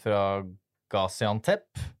tilbud fra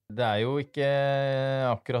Gaziantep. Det er jo ikke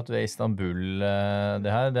akkurat ved Istanbul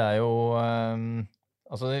det her. Det er jo,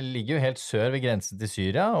 altså det ligger jo helt sør ved grensen til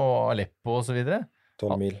Syria og Aleppo og så videre.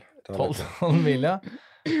 12 mil. 12 mil, ja.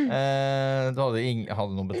 Du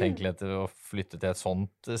hadde noen betenkeligheter å flytte til et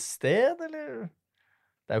sånt sted, eller?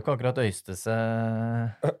 Det er jo ikke akkurat Øystese.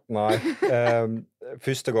 Nei.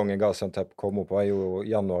 Første gang jeg ga Suntep kom opp var jo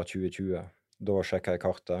januar 2020. Da sjekket jeg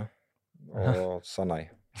kartet, og sa nei.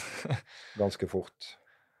 Ganske fort.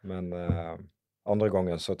 Men andre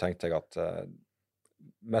gangen så tenkte jeg at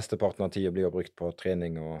mesteparten av tiden blir jo brukt på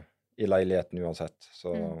trening og i leiligheten uansett,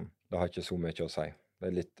 så det har ikke så mye å si. Det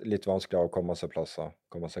er litt vanskeligere å komme seg plasser,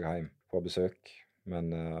 komme seg hjem på besøk, men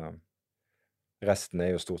resten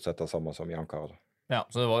er jo stort sett det samme som i Ankara. Ja,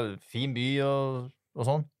 så det var en fin by og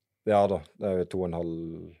sånn? Ja da, det er jo 2,5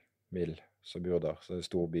 mil som bor der, så det er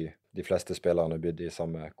stor by. De fleste spillerne bodde i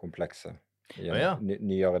samme komplekse, i en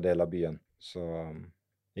nyere del av byen, så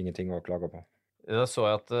ingenting å klage på. Da så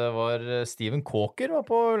jeg at det var Steven Kåker var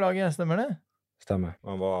på laget, stemmer det? Stemmer.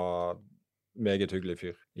 Han var meget hyggelig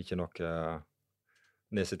fyr. Ikke noe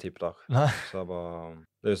nesetipp der. Nei. Så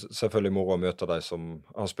det er selvfølgelig moro å møte de som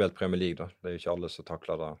har spilt Premier League, da. Det er jo ikke alle som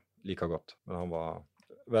takler det like godt. Men han var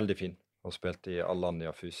veldig fin. Han spilte i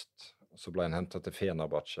Alanya først. Så ble han hentet til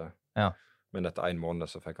Fenerbahçe. Ja. Men etter 1 måned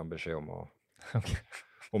så fikk han beskjed om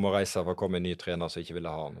å reise for å komme en ny trener som ikke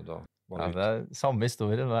ville ha han. Og da var han det er samme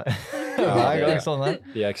historie hver gang sånn her.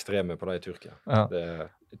 De er ekstreme på det i Tyrkia. Ja. Det er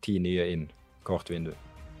 10 nye inn. Kort vindu.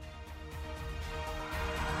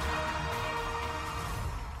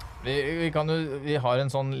 Vi har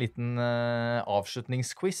en sånn liten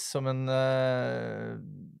avslutningsquiz som en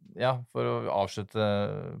for å avslutte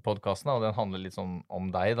podcasten, og den handler litt sånn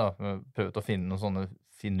om deg da. Vi prøvde å finne noen sånne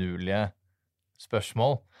finurlige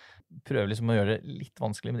spørsmål. Prøver liksom å gjøre det litt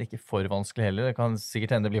vanskelig, men ikke for vanskelig heller. Det kan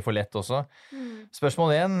sikkert hende det blir for lett også.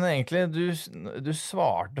 Spørsmål 1, egentlig, du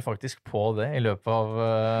svarte faktisk på det i løpet av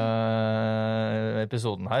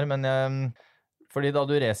episoden her, men fordi da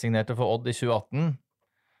du resignerte for Odd i 2018,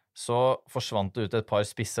 så forsvant det ut et par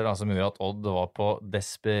spisser da, som gjorde at Odd var på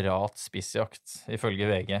desperat spissjakt, ifølge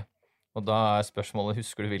VG. Og da er spørsmålet,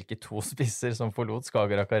 husker du hvilke 2 spisser som forlot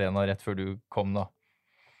Skagerrak Arena rett før du kom da?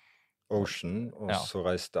 Ocean, og så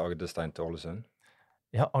reiste Agdestein til Ålesund.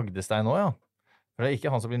 Ja, Agdestein også, ja. For det er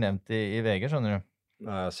ikke han som blir nevnt i VG, skjønner du?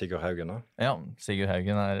 Nei, Sigurd Haugen da. Ja, Sigurd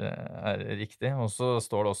Haugen er riktig. Og så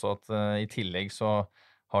står det også at i tillegg så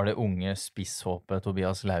har det unge spisshåpet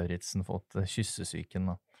Tobias Lauritsen fått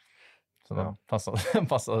kyssesyken da. Så da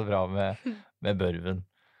passet det bra med Børven.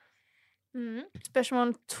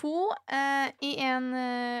 Spørsmål 2. I en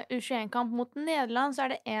U21-kamp mot Nederland så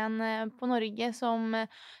er det en på Norge som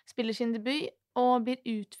spiller sin debut og blir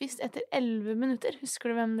utvist etter 11 minutter.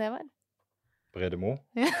 Husker du hvem det var? Brede Mo.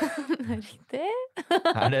 Ja, det er riktig.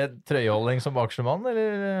 Er det trøyeholding som bakerste mann,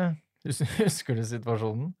 eller husker du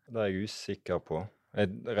situasjonen? Det er jeg usikker på. Jeg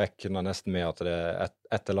regner nesten med at det er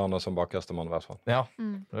et eller annet som bakerste mann i hvert fall. Ja,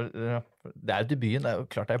 det er jo debuten, det er jo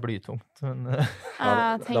klart det er blytungt. Men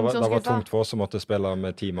det var tungt for oss som måtte spille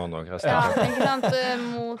med 10 mann og resten. Ja, ikke sant,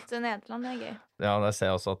 mot Nederland, det er gøy. Ja, der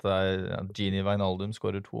ser jeg også at det er Gini Wijnaldum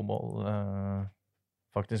skårer 2 mål,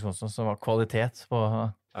 faktisk også, som var kvalitet på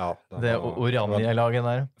det oranje-laget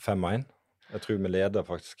der. 5-1. Jeg tror vi leder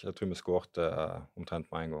faktisk, jeg tror vi skårte omtrent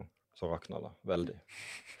med en gang, så rakner det veldig.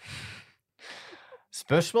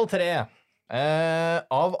 Spørsmål 3.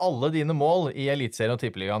 Av alle dine mål i Elitserien og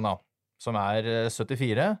Tippeligaen da, som er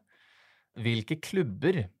 74, hvilke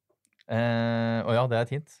klubber, og ja, det er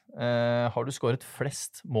et hint, har du skåret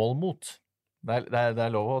flest mål mot? Det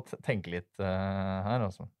er lov å tenke litt her,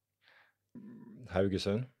 altså.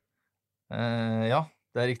 Haugesund? Ja,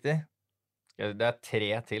 det er riktig. Det er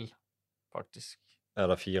 3 til, faktisk. Er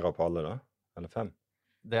det 4 på alle da? Eller 5?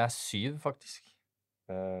 Det er 7, faktisk.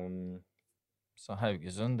 Så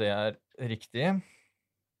Haugesund, det er riktig.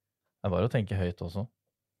 Det er bare å tenke høyt også.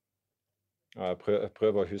 Ja, jeg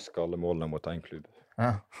prøver å huske alle målene mot en klubb.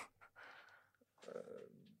 Ja.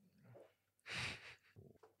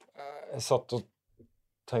 Jeg satt og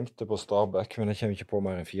tenkte på Stabæk, men jeg kommer ikke på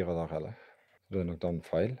mer enn 4 der heller. Det er nok den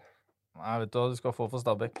feil. Nei, vet du hva du skal få for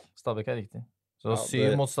Stabæk? Stabæk er riktig. Så du har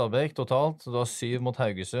 7 mot Stabæk totalt, så du har 7 mot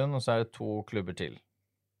Haugesund, og så er det 2 klubber til.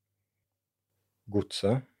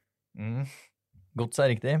 Godset? Godset er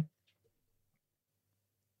riktig.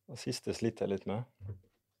 Det siste sliter jeg litt med.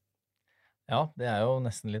 Ja, det er jo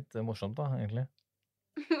nesten litt morsomt da, egentlig.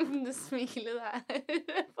 Du smiler der.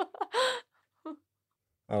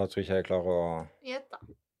 Ja, da tror ikke jeg klarer å... Gjett da.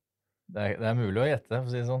 Det er mulig å gjette, for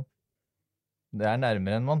å si det sånn. Det er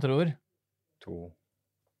nærmere enn man tror. 2,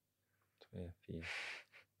 3, 4,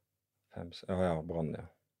 5, ja, Brann, ja.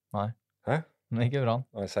 Nei. Hæ? Men ikke Brann.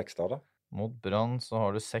 Det er 6 da? Mot Brann så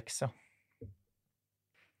har du 6, ja.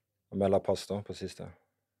 Og melder pass da, på siste.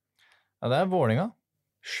 Ja, det er Vålinga.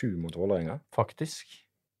 7 mot Vålinga? Faktisk.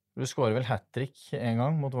 Du skårer vel hat-trick en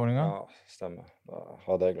gang mot Vålerenga? Ja, stemmer. Da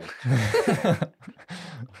hadde jeg glemt.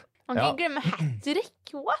 Man kan ikke glemme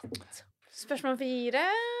hat-trick. What? Spørsmål 4.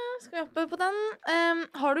 Skal vi oppe på den?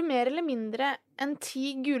 Har du mer eller mindre enn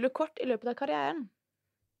 10 gule kort i løpet av karrieren?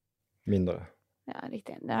 Mindre. Ja,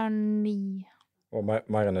 riktig. Det er 9. Og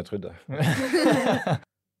mer enn jeg trodde.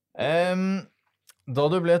 Da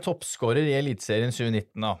du ble toppskårer i Eliteserien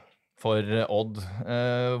 2019 da, for Odd,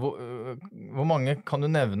 hvor mange kan du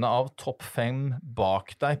nevne av topp 5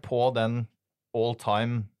 bak deg på den all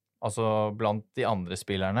time, altså blant de andre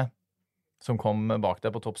spillerne, som kom bak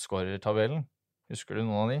deg på toppskårertabellen? Husker du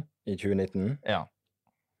noen av de? I 2019? Ja.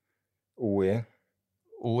 OI.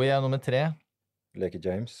 OI er nummer 3. Leke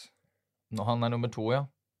James. Han er nummer 2, ja.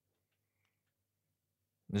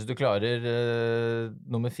 Hvis du klarer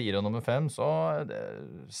nummer 4 og nummer 5, så er det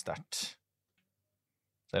sterkt.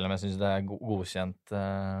 Selv om jeg synes det er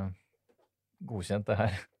godkjent det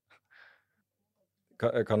her.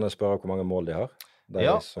 Kan jeg spørre hvor mange mål de har?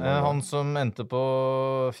 Ja, han som endte på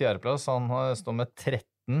 4. plass, han står med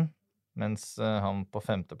 13, mens han på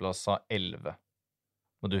 5. plass har 11.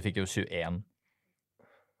 Og du fikk jo 21.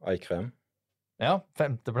 Eikrem. Ja,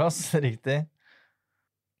 5. plass, riktig.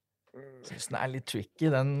 Jeg synes den er litt tricky,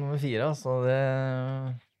 den nummer 4, så det...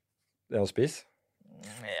 Det er en spiss?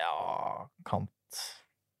 Ja, kant.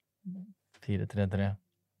 4-3-3.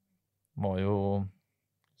 Var jo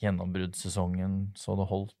gjennombruddssesongen, så det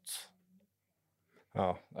holdt.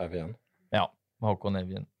 Ja, Evjen. Ja, Håkon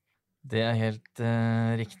Evjen. Det er helt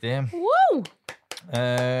riktig. Wow!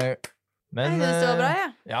 Men, jeg synes det var bra, ja.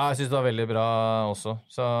 Ja, jeg synes det var veldig bra også.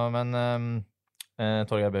 Så, men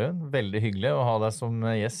Torgeir Bøen, veldig hyggelig å ha deg som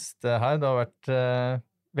gjest her. Det har vært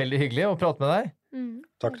veldig hyggelig å prate med deg.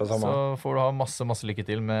 Takk det samme. Så får du ha masse lykke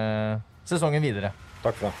til med sesongen videre.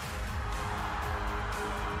 Takk for det.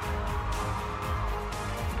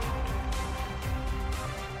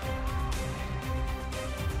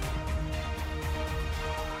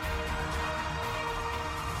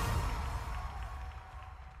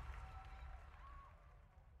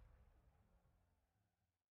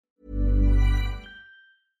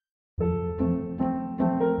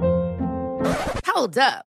 Hold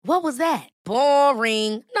up. What was that?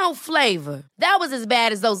 Boring. No flavor. That was as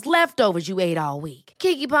bad as those leftovers you ate all week.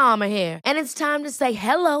 Keke Palmer here, and it's time to say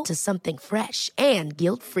hello to something fresh and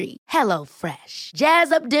guilt-free. Hello Fresh.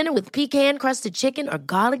 Jazz up dinner with pecan-crusted chicken or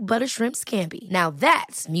garlic butter shrimp scampi. Now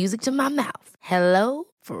that's music to my mouth. Hello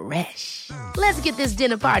Fresh. Let's get this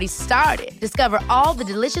dinner party started. Discover all the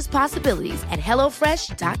delicious possibilities at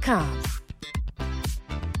HelloFresh.com.